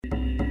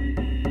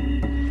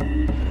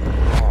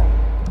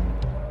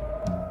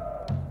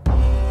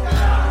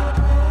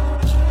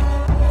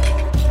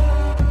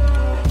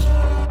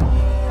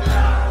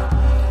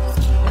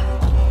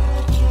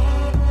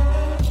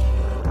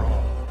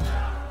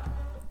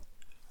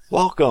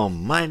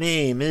Welcome, my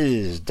name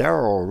is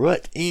Daryl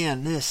Root,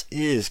 and this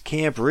is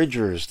Camp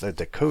Ridgers, the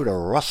Dakota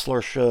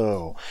Rustler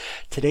Show.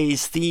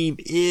 Today's theme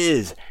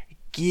is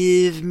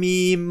Give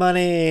Me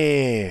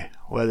Money.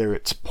 Whether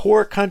it's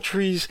poor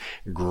countries,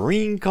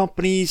 green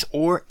companies,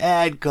 or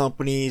ad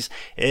companies,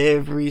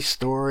 every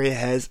story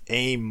has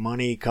a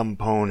money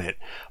component.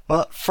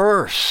 But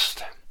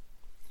first,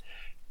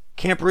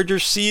 Camp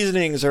Ridgers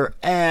seasonings are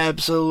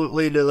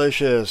absolutely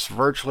delicious.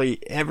 Virtually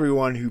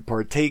everyone who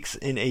partakes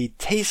in a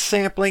taste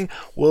sampling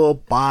will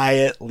buy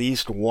at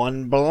least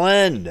one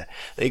blend.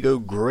 They go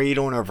great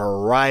on a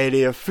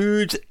variety of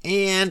foods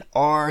and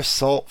are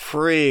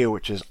salt-free,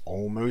 which is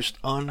almost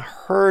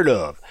unheard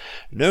of.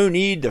 No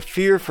need to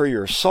fear for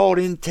your salt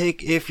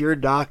intake if your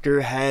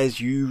doctor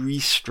has you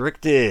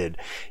restricted.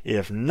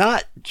 If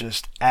not,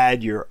 just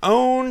add your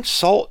own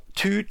salt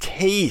to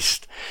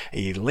taste.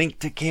 A link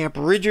to Camp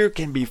Ridger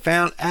can be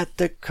found at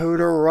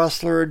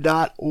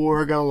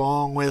dakotarustler.org,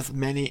 along with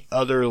many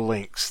other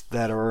links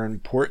that are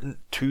important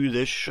to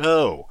this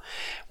show.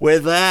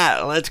 With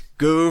that, let's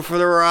go for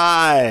the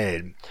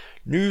ride.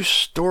 News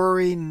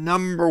story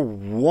number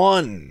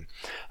 1.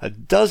 A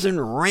dozen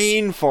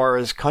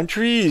rainforest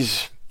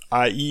countries,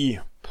 i.e.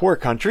 poor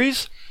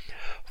countries,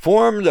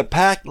 formed a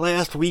pact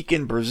last week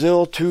in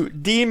Brazil to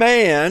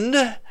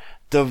demand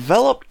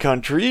developed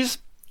countries,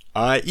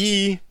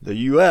 i.e. the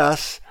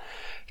U.S.,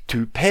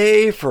 to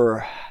pay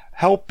for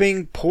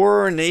helping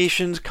poorer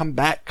nations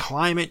combat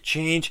climate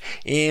change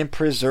and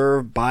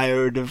preserve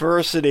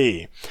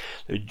biodiversity.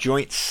 The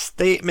joint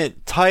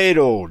statement,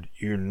 titled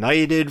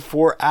United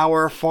for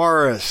Our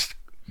Forest,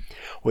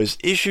 was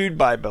issued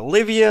by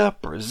Bolivia,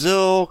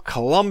 Brazil,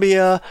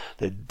 Colombia,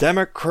 the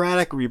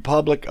Democratic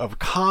Republic of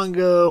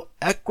Congo,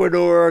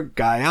 Ecuador,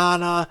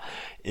 Guyana,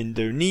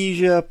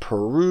 Indonesia,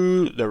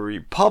 Peru, the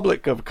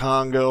Republic of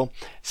Congo,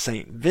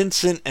 St.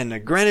 Vincent and the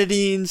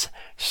Grenadines,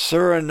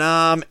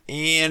 Suriname,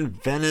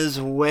 and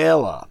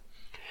Venezuela.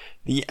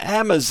 The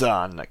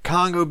Amazon, the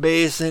Congo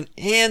Basin,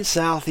 and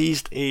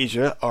Southeast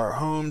Asia are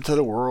home to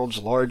the world's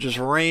largest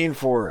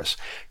rainforests,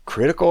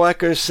 critical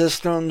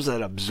ecosystems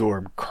that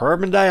absorb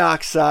carbon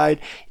dioxide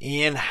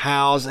and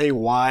house a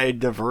wide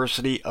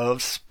diversity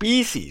of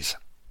species.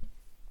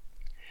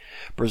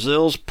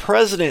 Brazil's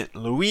President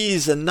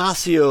Luiz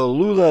Inácio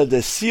Lula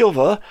da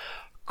Silva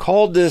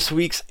called this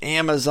week's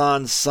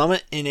Amazon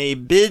Summit in a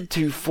bid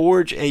to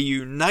forge a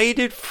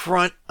united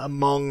front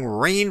among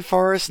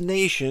rainforest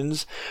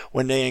nations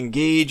when they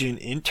engage in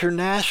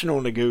international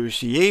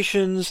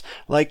negotiations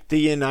like the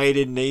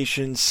United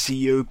Nations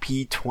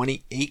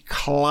COP28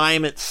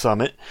 Climate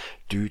Summit,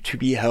 due to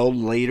be held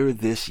later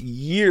this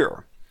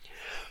year.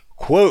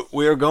 Quote,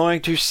 we are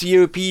going to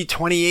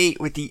COP28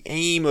 with the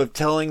aim of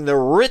telling the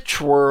rich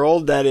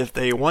world that if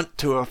they want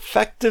to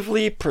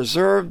effectively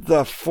preserve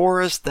the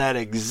forests that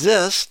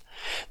exist,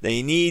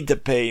 they need to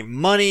pay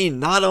money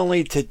not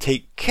only to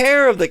take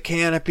care of the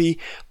canopy,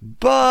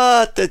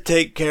 but to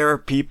take care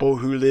of people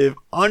who live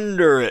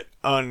under it,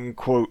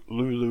 unquote,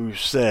 Lulu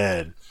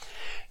said.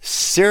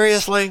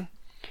 Seriously?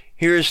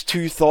 Here's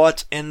 2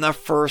 thoughts, and the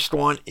first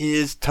one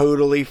is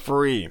totally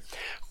free.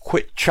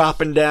 Quit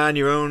chopping down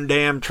your own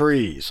damn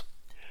trees.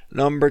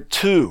 Number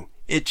 2,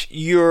 it's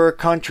your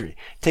country.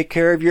 Take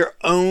care of your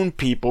own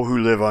people who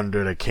live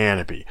under the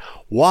canopy.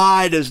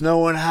 Why does no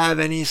one have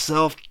any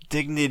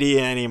self-dignity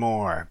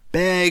anymore?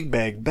 Beg,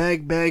 beg,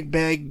 beg, beg,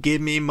 beg, give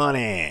me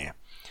money.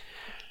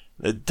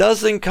 The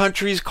dozen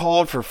countries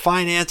called for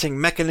financing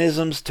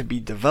mechanisms to be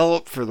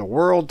developed for the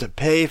world to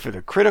pay for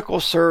the critical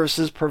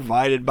services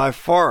provided by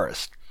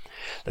forests.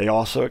 They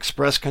also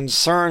expressed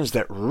concerns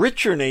that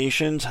richer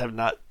nations have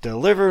not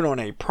delivered on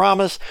a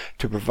promise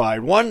to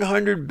provide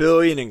 $100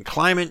 billion in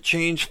climate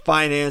change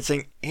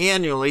financing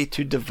annually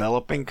to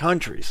developing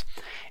countries.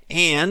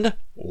 And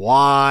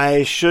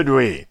why should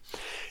we?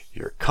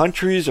 Your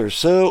countries are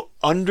so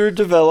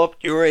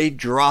underdeveloped, you're a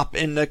drop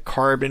in the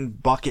carbon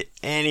bucket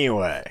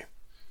anyway.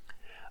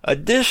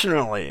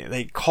 Additionally,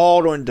 they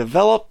called on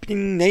developed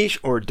nations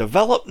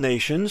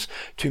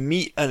to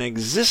meet an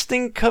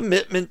existing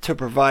commitment to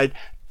provide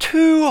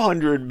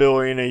 $200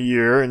 billion a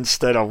year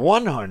instead of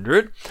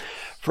 $100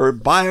 for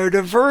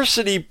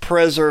biodiversity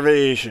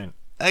preservation.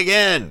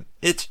 Again,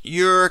 it's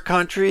your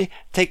country.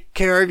 Take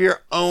care of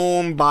your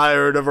own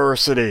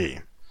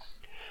biodiversity.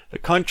 The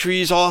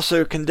countries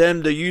also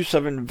condemned the use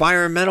of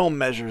environmental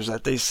measures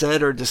that they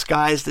said are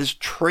disguised as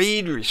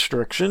trade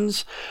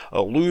restrictions,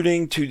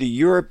 alluding to the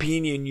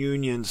European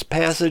Union's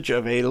passage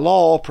of a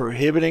law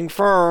prohibiting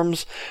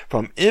firms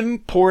from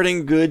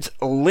importing goods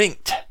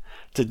linked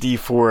to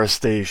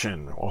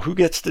deforestation. Well, who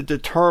gets to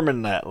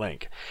determine that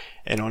link?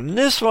 And on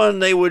this one,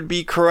 they would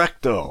be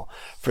correct, though.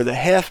 For the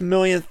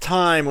 500,000th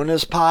time on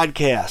this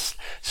podcast,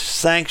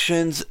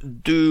 sanctions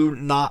do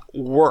not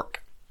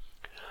work.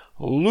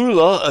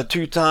 Lula, a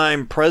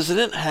 2-time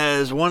president,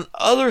 has one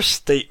other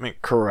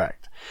statement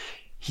correct.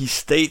 He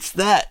states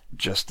that,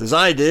 just as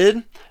I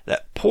did,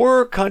 that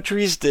poorer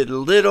countries did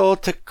little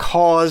to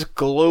cause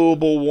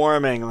global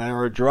warming. They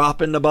were a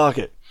drop in the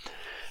bucket.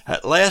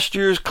 At last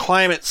year's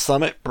climate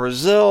summit,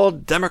 Brazil,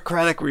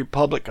 Democratic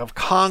Republic of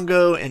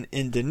Congo, and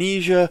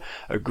Indonesia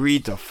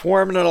agreed to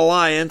form an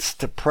alliance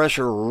to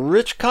pressure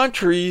rich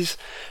countries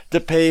to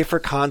pay for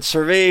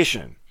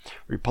conservation.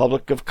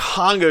 Republic of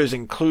Congo's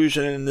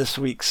inclusion in this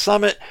week's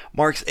summit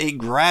marks a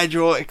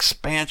gradual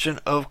expansion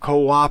of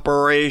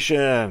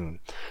cooperation.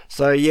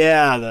 So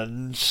yeah,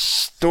 the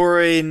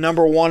story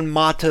number one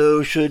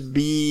motto should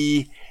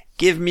be,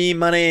 give me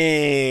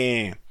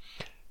money.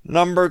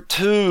 Number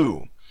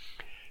 2,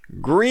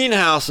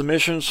 greenhouse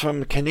emissions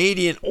from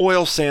Canadian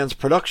oil sands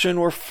production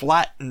were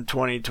flat in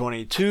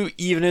 2022,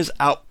 even as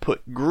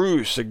output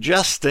grew,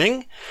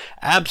 suggesting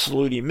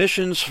absolute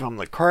emissions from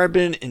the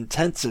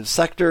carbon-intensive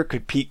sector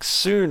could peak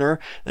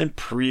sooner than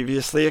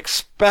previously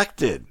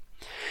expected.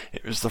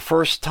 It was the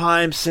first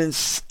time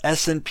since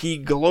S&P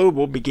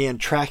Global began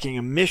tracking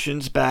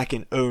emissions back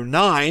in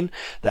 2009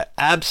 that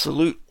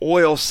absolute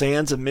oil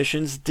sands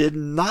emissions did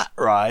not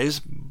rise,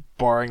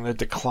 barring the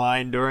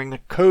decline during the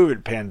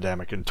COVID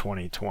pandemic in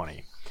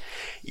 2020.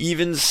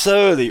 Even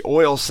so, the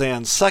oil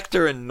sands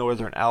sector in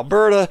northern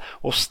Alberta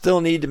will still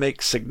need to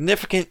make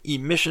significant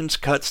emissions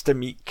cuts to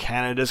meet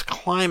Canada's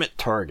climate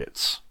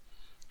targets.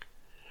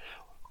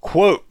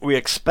 Quote, we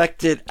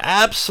expected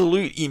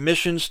absolute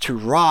emissions to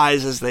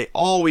rise as they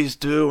always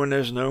do when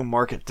there's no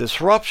market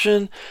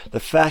disruption. The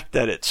fact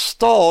that it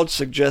stalled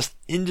suggests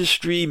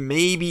industry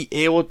may be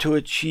able to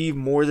achieve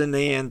more than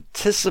they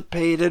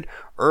anticipated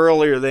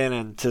earlier than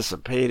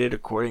anticipated,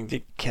 according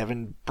to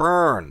Kevin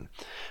Byrne,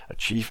 a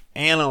chief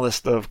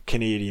analyst of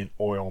Canadian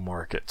oil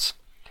markets.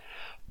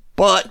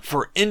 But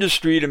for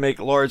industry to make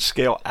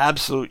large-scale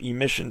absolute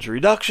emissions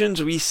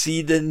reductions, we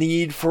see the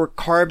need for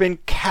carbon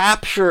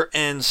capture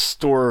and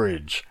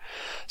storage.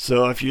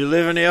 So if you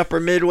live in the upper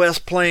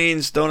Midwest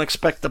plains, don't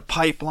expect the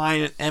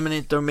pipeline and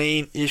eminent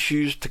domain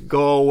issues to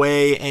go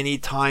away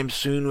anytime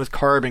soon with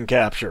carbon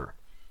capture.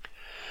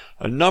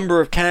 A number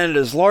of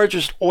Canada's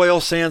largest oil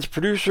sands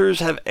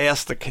producers have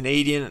asked the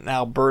Canadian and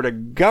Alberta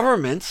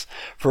governments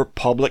for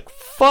public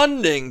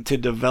funding to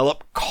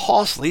develop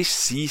costly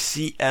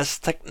CCS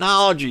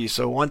technology.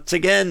 So once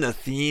again, the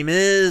theme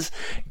is,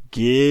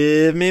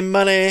 give me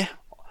money.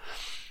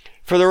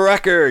 For the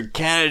record,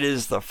 Canada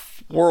is the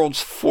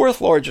world's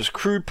 4th largest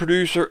crude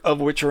producer, of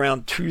which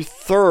around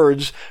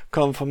 2/3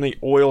 come from the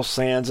oil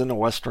sands in the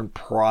western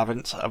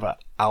province of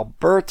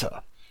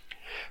Alberta.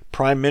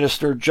 Prime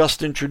Minister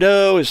Justin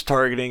Trudeau is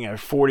targeting a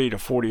 40 to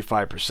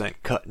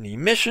 45% cut in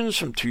emissions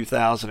from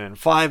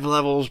 2005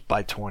 levels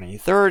by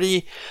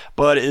 2030,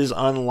 but is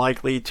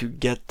unlikely to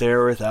get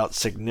there without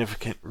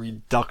significant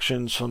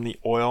reductions from the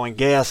oil and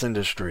gas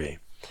industry.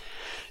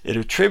 It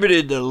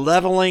attributed the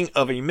leveling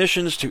of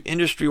emissions to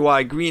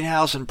industry-wide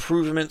greenhouse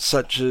improvements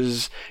such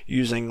as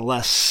using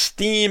less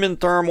steam in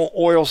thermal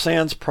oil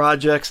sands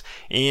projects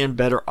and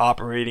better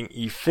operating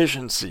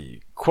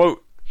efficiency.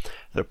 Quote,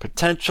 the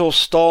potential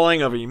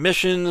stalling of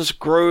emissions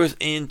growth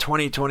in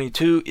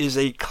 2022 is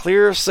a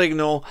clear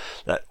signal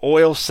that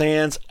oil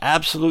sands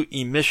absolute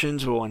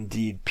emissions will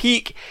indeed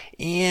peak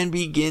and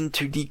begin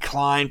to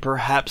decline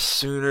perhaps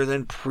sooner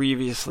than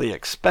previously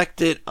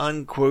expected,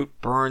 unquote,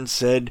 Burns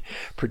said,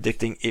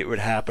 predicting it would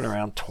happen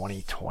around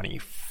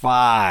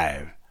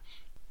 2025.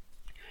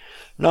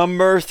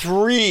 Number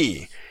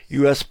 3.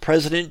 U.S.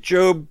 President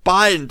Joe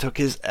Biden took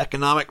his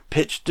economic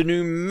pitch to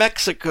New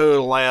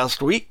Mexico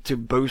last week to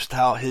boast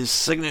how his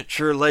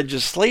signature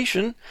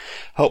legislation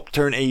helped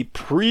turn a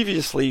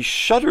previously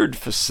shuttered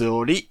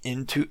facility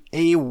into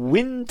a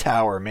wind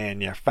tower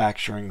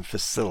manufacturing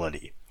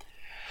facility.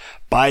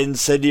 Biden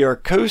said the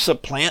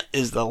Arcosa plant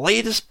is the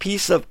latest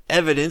piece of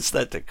evidence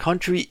that the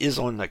country is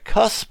on the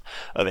cusp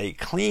of a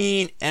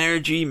clean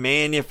energy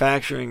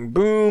manufacturing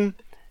boom,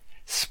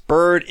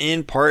 spurred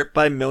in part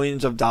by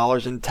millions of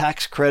dollars in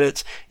tax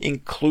credits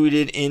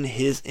included in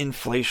his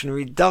Inflation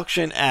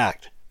Reduction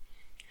Act.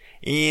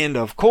 And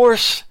of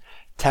course,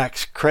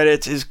 tax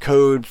credits is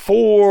code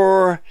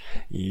for,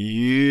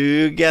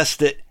 you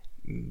guessed it,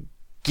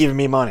 give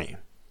me money.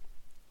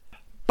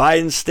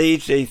 Biden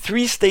staged a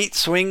 3-state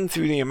swing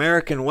through the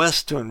American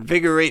West to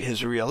invigorate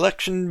his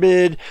re-election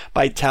bid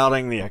by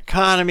touting the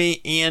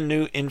economy and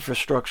new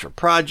infrastructure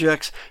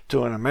projects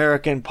to an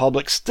American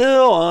public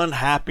still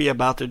unhappy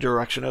about the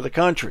direction of the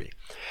country.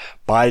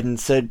 Biden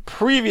said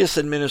previous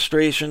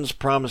administrations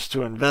promised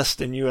to invest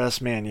in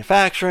U.S.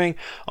 manufacturing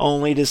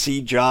only to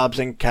see jobs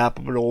and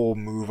capital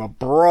move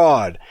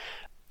abroad.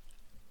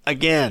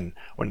 Again,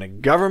 when the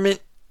government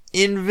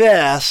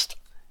invests,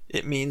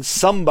 it means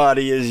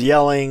somebody is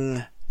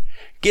yelling,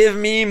 give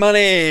me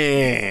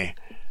money.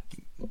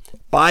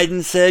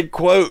 Biden said,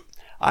 quote,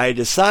 I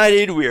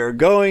decided we are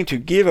going to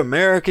give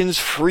Americans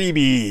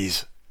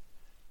freebies.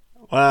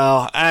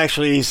 Well,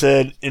 actually, he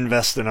said,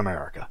 invest in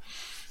America.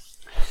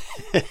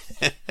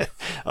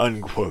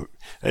 Unquote.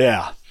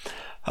 Yeah.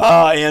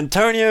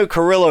 Antonio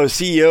Carrillo,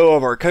 CEO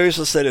of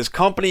Arcosa, said his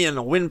company and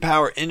the wind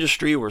power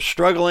industry were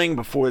struggling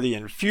before the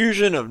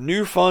infusion of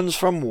new funds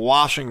from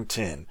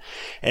Washington.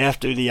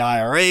 After the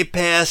IRA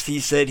passed, he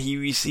said he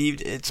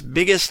received its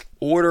biggest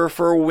order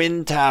for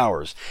wind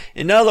towers.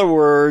 In other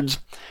words,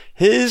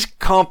 His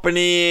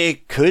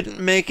company couldn't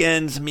make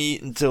ends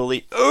meet until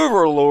the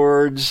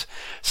overlords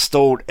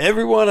stole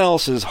everyone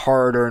else's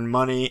hard-earned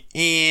money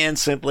and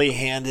simply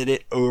handed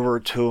it over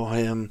to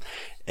him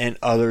and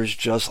others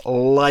just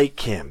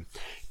like him.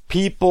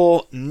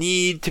 People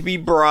need to be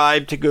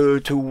bribed to go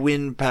to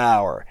wind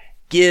power.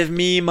 Give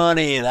me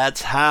money.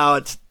 That's how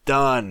it's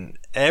done.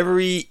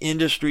 Every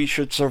industry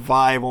should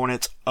survive on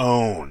its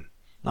own,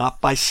 not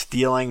by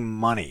stealing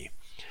money.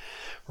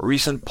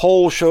 Recent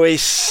polls show a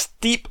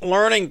steep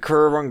learning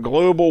curve on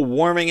global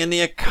warming and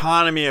the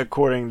economy,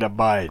 according to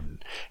Biden.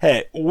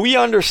 Hey, we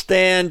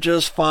understand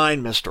just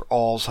fine, Mr.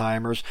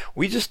 Alzheimer's.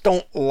 We just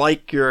don't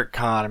like your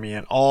economy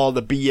and all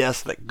the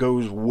BS that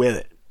goes with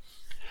it.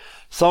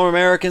 Some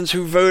Americans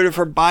who voted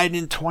for Biden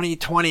in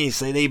 2020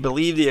 say they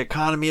believe the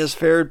economy has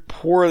fared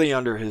poorly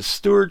under his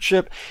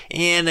stewardship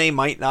and they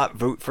might not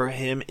vote for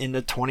him in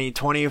the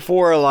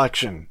 2024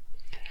 election.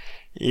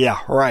 Yeah,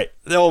 right.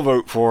 They'll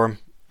vote for him.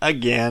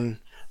 Again.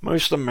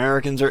 Most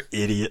Americans are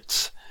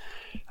idiots.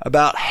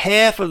 About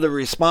half of the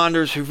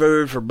responders who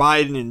voted for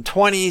Biden in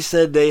 2020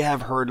 said they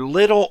have heard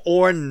little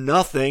or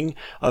nothing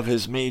of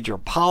his major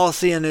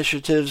policy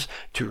initiatives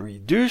to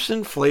reduce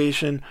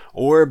inflation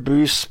or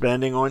boost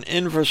spending on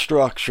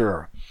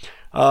infrastructure.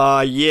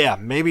 Yeah,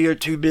 maybe you're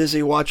too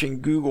busy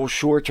watching Google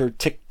Shorts or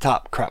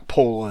TikTok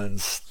crapola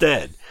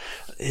instead.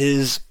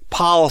 His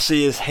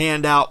policy is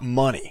hand out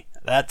money.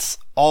 That's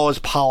all his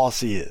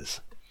policy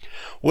is.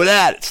 With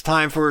that, it's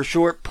time for a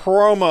short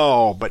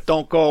promo, but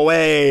don't go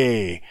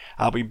away.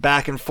 I'll be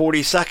back in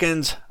 40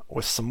 seconds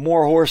with some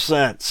more horse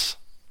sense.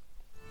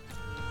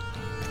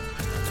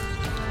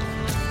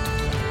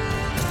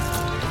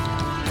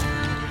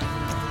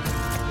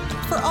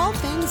 For all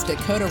things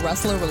Dakota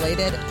Rustler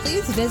related,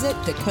 please visit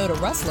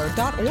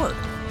dakotarustler.org.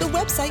 The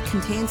website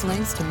contains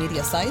links to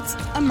media sites,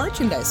 a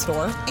merchandise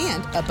store,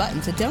 and a button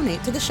to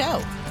donate to the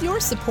show. Your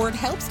support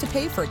helps to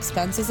pay for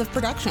expenses of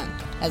production,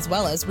 as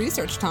well as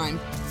research time.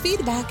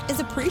 Feedback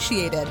is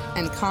appreciated,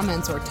 and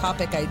comments or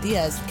topic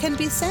ideas can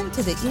be sent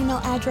to the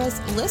email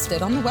address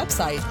listed on the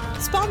website.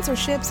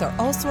 Sponsorships are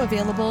also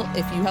available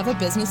if you have a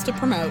business to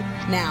promote.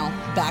 Now,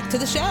 back to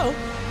the show.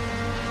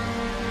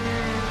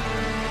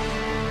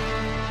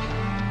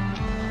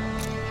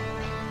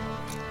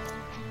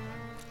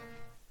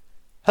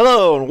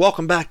 Hello and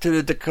welcome back to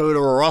the Dakota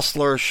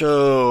Rustler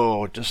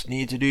Show. Just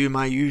need to do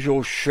my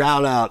usual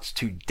shout outs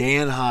to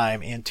Dan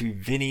Heim and to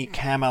Vinny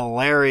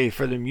Camilleri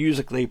for the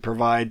music they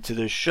provide to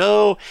the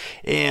show,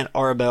 and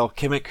Arbel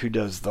Kimmick who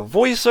does the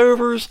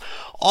voiceovers.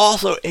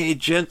 Also a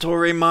gentle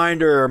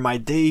reminder, my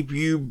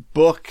debut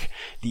book,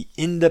 The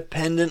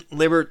Independent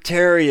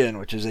Libertarian,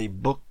 which is a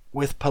book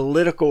with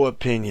political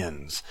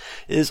opinions,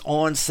 is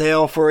on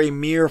sale for a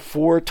mere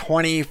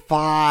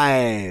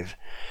 $4.25.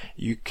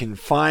 You can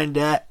find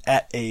that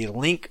at a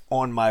link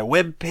on my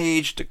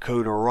webpage,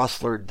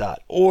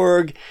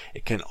 dakotarustler.org.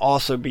 It can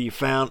also be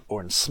found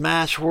on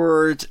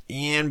Smashwords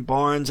and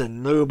Barnes &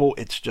 Noble.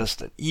 It's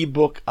just an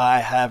ebook. I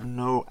have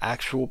no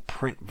actual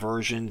print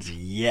versions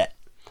yet.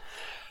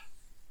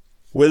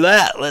 With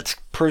that, let's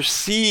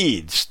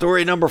proceed.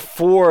 Story number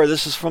 4.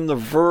 This is from The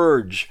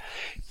Verge.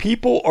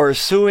 People are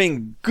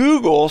suing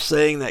Google,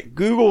 saying that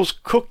Google's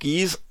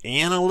cookies,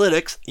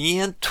 analytics,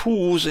 and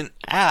tools and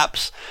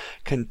apps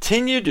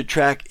continue to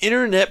track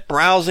internet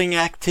browsing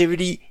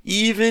activity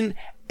even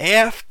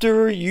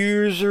after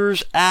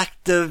users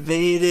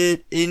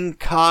activated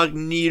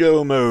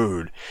incognito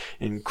mode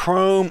in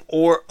Chrome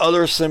or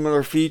other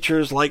similar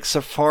features like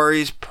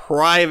Safari's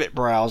private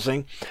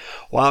browsing,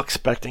 while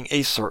expecting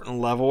a certain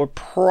level of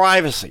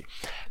privacy.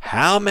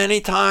 How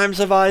many times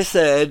have I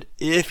said,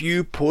 if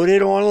you put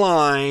it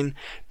online,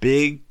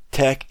 big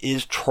tech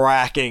is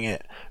tracking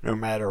it, no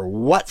matter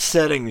what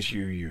settings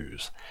you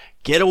use.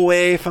 Get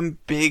away from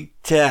big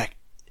tech.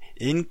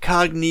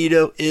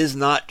 Incognito is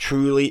not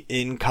truly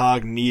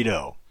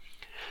incognito.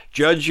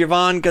 Judge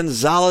Yvonne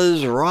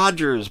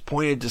Gonzalez-Rogers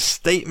pointed to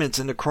statements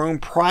in the Chrome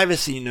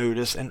privacy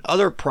notice and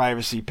other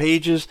privacy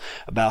pages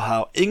about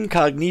how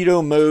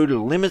incognito mode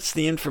limits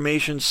the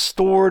information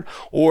stored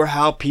or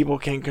how people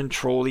can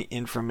control the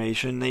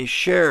information they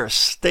share,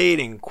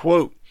 stating,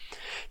 quote,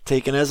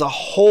 "Taken as a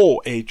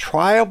whole, a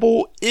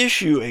triable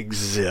issue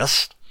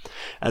exists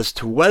as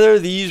to whether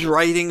these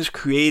writings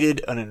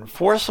created an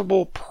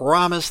enforceable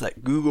promise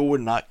that Google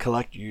would not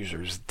collect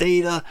users'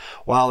 data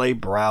while they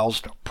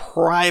browsed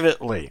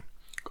privately,"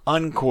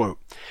 unquote.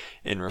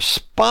 In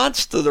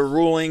response to the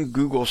ruling,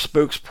 Google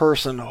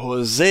spokesperson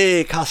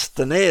Jose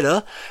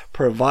Castaneda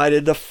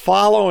provided the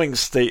following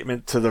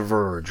statement to The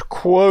Verge,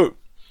 quote,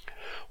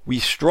 "We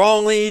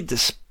strongly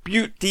dispute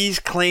these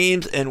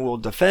claims and will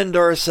defend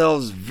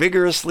ourselves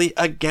vigorously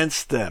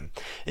against them.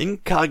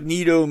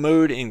 Incognito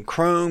mode in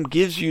Chrome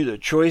gives you the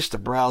choice to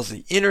browse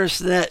the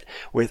internet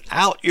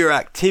without your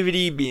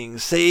activity being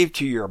saved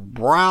to your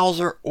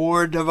browser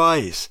or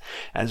device.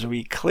 As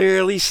we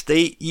clearly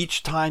state,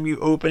 each time you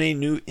open a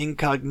new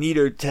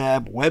incognito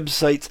tab,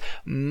 websites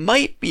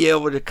might be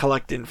able to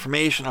collect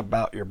information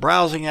about your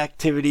browsing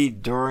activity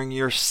during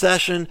your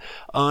session,"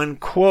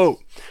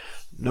 unquote.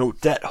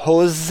 Note that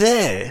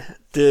Jose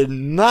did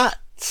not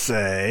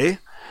say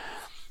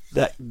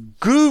that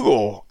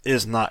Google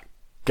is not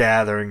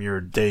gathering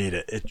your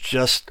data. It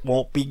just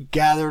won't be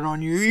gathered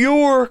on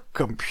your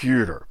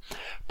computer,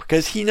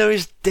 because he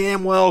knows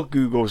damn well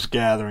Google's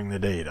gathering the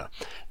data.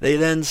 They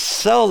then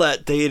sell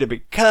that data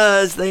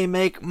because they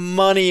make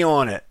money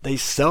on it. They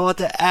sell it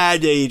to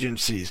ad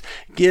agencies.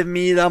 Give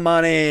me the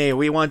money.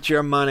 We want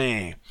your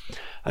money.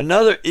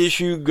 Another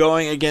issue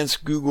going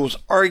against Google's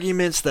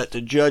arguments that the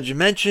judge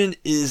mentioned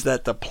is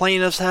that the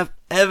plaintiffs have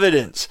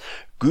evidence.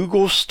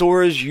 Google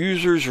stores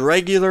users'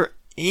 regular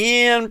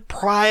and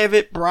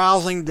private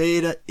browsing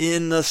data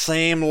in the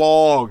same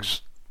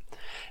logs.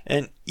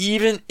 And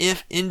even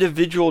if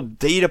individual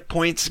data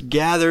points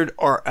gathered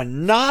are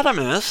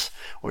anonymous,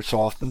 which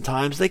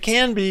oftentimes they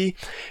can be,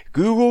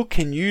 Google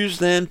can use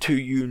them to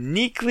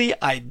uniquely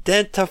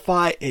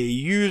identify a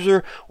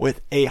user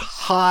with a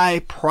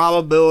high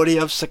probability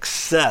of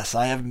success.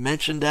 I have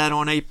mentioned that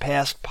on a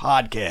past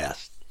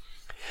podcast.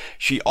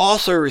 She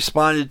also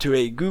responded to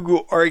a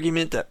Google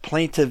argument that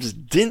plaintiffs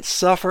didn't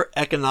suffer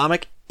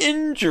economic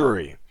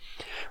injury,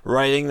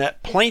 writing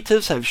that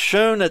plaintiffs have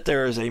shown that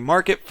there is a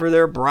market for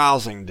their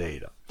browsing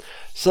data.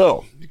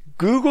 So,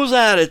 Google's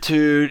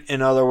attitude,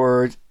 in other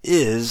words,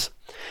 is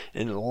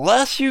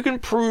unless you can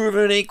prove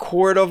in a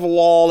court of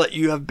law that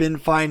you have been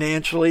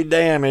financially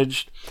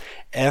damaged,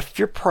 F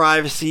your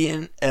privacy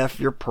and F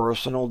your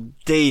personal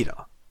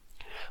data.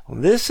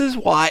 This is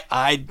why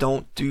I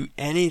don't do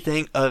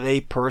anything of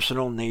a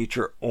personal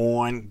nature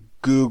on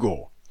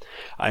Google.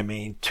 I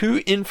mean, 2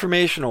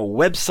 informational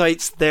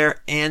websites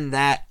there, and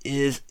that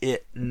is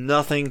it.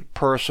 Nothing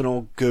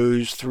personal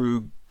goes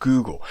through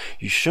Google.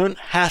 You shouldn't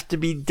have to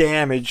be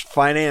damaged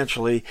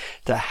financially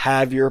to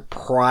have your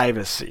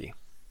privacy.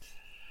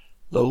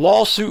 The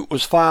lawsuit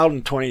was filed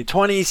in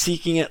 2020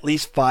 seeking at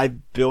least $5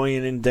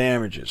 billion in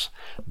damages.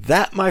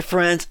 That, my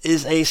friends,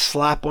 is a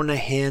slap on the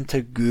hand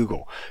to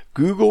Google.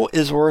 Google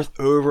is worth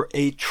over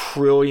 $1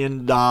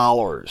 trillion.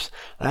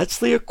 That's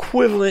the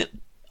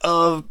equivalent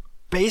of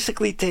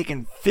basically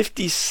taking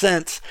 50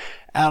 cents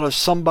out of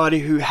somebody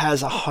who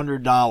has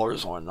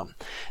 $100 on them.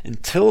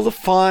 Until the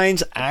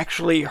fines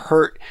actually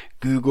hurt,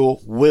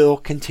 Google will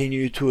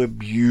continue to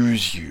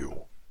abuse you.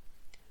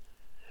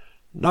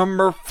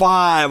 Number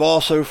 5,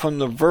 also from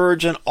The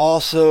Verge,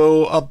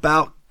 also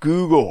about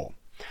Google.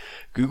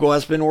 Google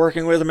has been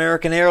working with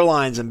American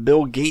Airlines and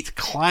Bill Gates'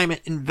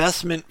 climate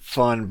investment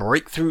fund,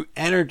 Breakthrough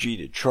Energy,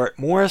 to chart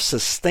more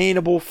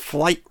sustainable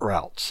flight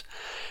routes.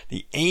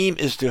 The aim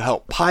is to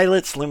help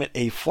pilots limit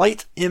a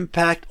flight's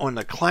impact on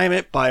the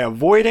climate by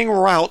avoiding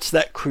routes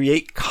that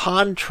create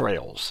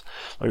contrails,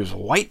 those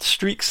white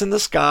streaks in the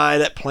sky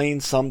that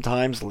planes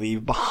sometimes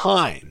leave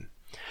behind.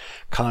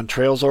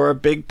 Contrails are a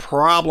big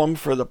problem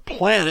for the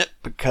planet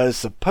because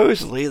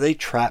supposedly they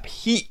trap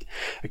heat,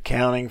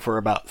 accounting for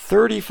about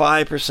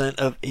 35%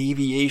 of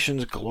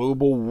aviation's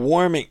global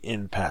warming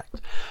impact.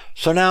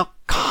 So now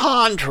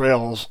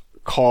contrails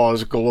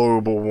cause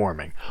global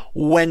warming.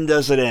 When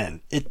does it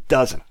end? It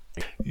doesn't.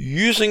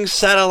 Using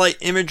satellite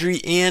imagery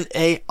and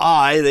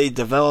AI, they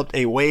developed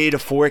a way to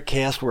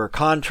forecast where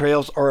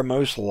contrails are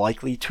most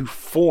likely to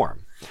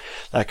form.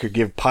 That could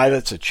give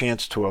pilots a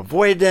chance to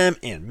avoid them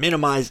and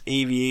minimize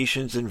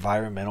aviation's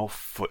environmental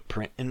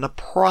footprint in the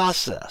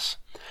process.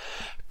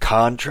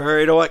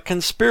 Contrary to what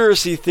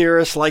conspiracy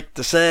theorists like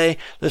to say,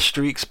 the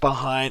streaks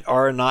behind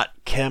are not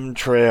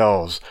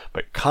chemtrails,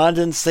 but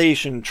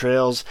condensation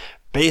trails,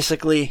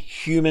 basically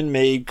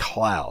human-made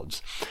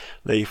clouds.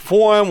 They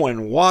form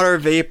when water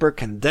vapor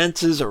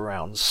condenses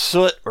around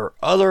soot or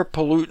other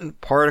pollutant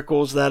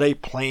particles that a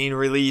plane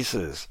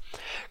releases.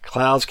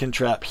 Clouds can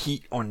trap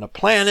heat on the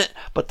planet,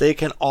 but they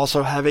can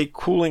also have a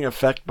cooling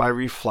effect by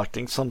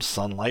reflecting some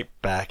sunlight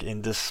back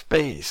into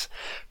space.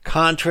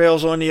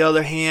 Contrails, on the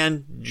other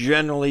hand,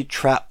 generally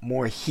trap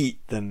more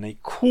heat than they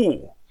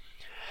cool.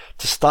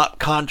 To stop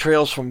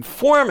contrails from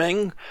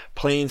forming,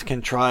 planes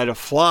can try to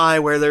fly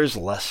where there's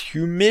less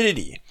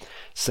humidity.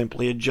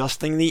 Simply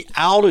adjusting the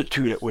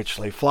altitude at which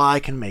they fly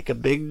can make a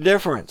big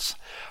difference.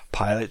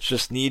 Pilots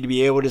just need to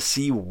be able to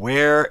see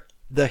where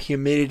the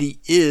humidity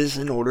is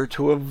in order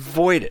to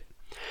avoid it.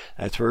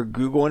 That's where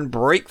Google and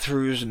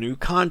Breakthrough's new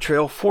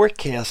contrail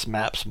forecast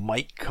maps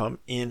might come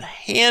in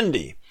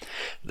handy.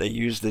 They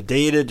use the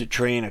data to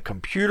train a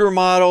computer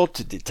model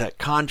to detect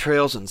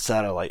contrails in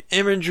satellite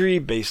imagery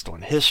based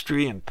on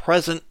history and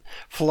present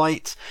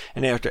flights,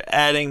 and after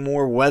adding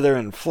more weather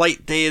and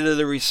flight data,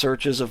 the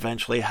researchers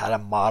eventually had a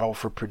model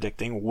for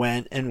predicting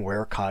when and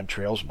where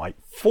contrails might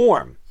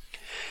form.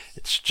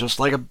 It's just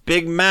like a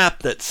big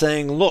map that's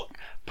saying, look,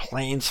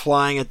 planes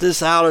flying at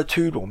this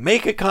altitude will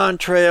make a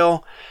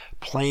contrail,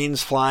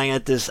 planes flying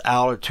at this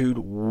altitude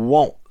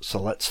won't, so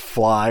let's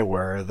fly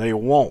where they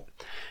won't.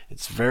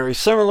 It's very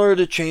similar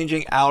to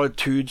changing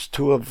altitudes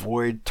to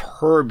avoid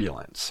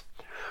turbulence.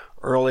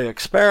 Early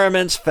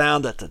experiments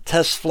found that the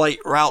test flight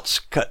routes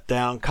cut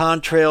down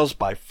contrails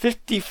by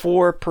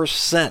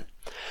 54%,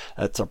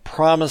 That's a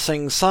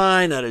promising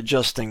sign that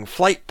adjusting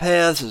flight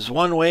paths is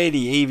one way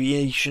the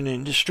aviation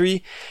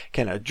industry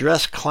can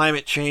address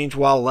climate change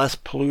while less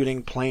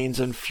polluting planes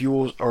and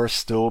fuels are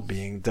still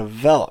being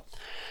developed.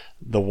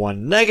 The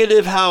one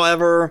negative,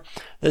 however,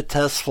 the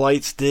test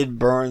flights did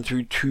burn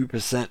through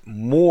 2%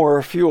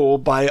 more fuel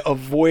by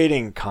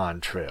avoiding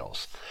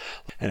contrails.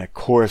 And of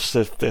course,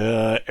 if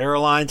the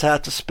airlines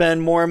have to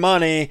spend more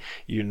money,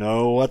 you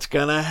know what's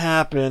going to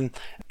happen.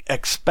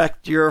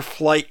 Expect your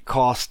flight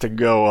costs to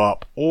go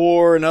up.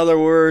 Or, in other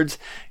words,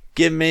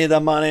 give me the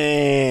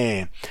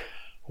money.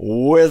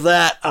 With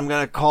that, I'm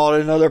going to call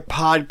it another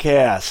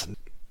podcast.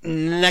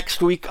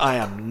 Next week, I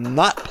am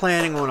not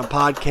planning on a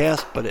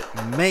podcast, but it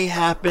may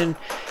happen.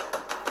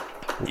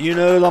 You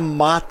know the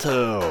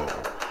motto: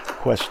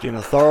 question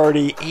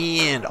authority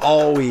and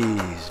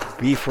always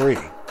be free.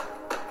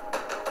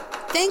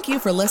 Thank you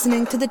for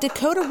listening to the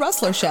Dakota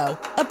Rustler Show,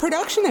 a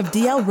production of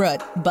DL Root,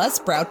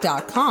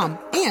 Buzzsprout.com,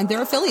 and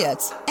their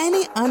affiliates.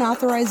 Any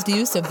unauthorized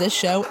use of this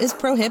show is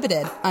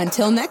prohibited.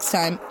 Until next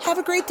time, have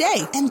a great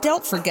day, and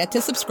don't forget to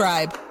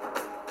subscribe.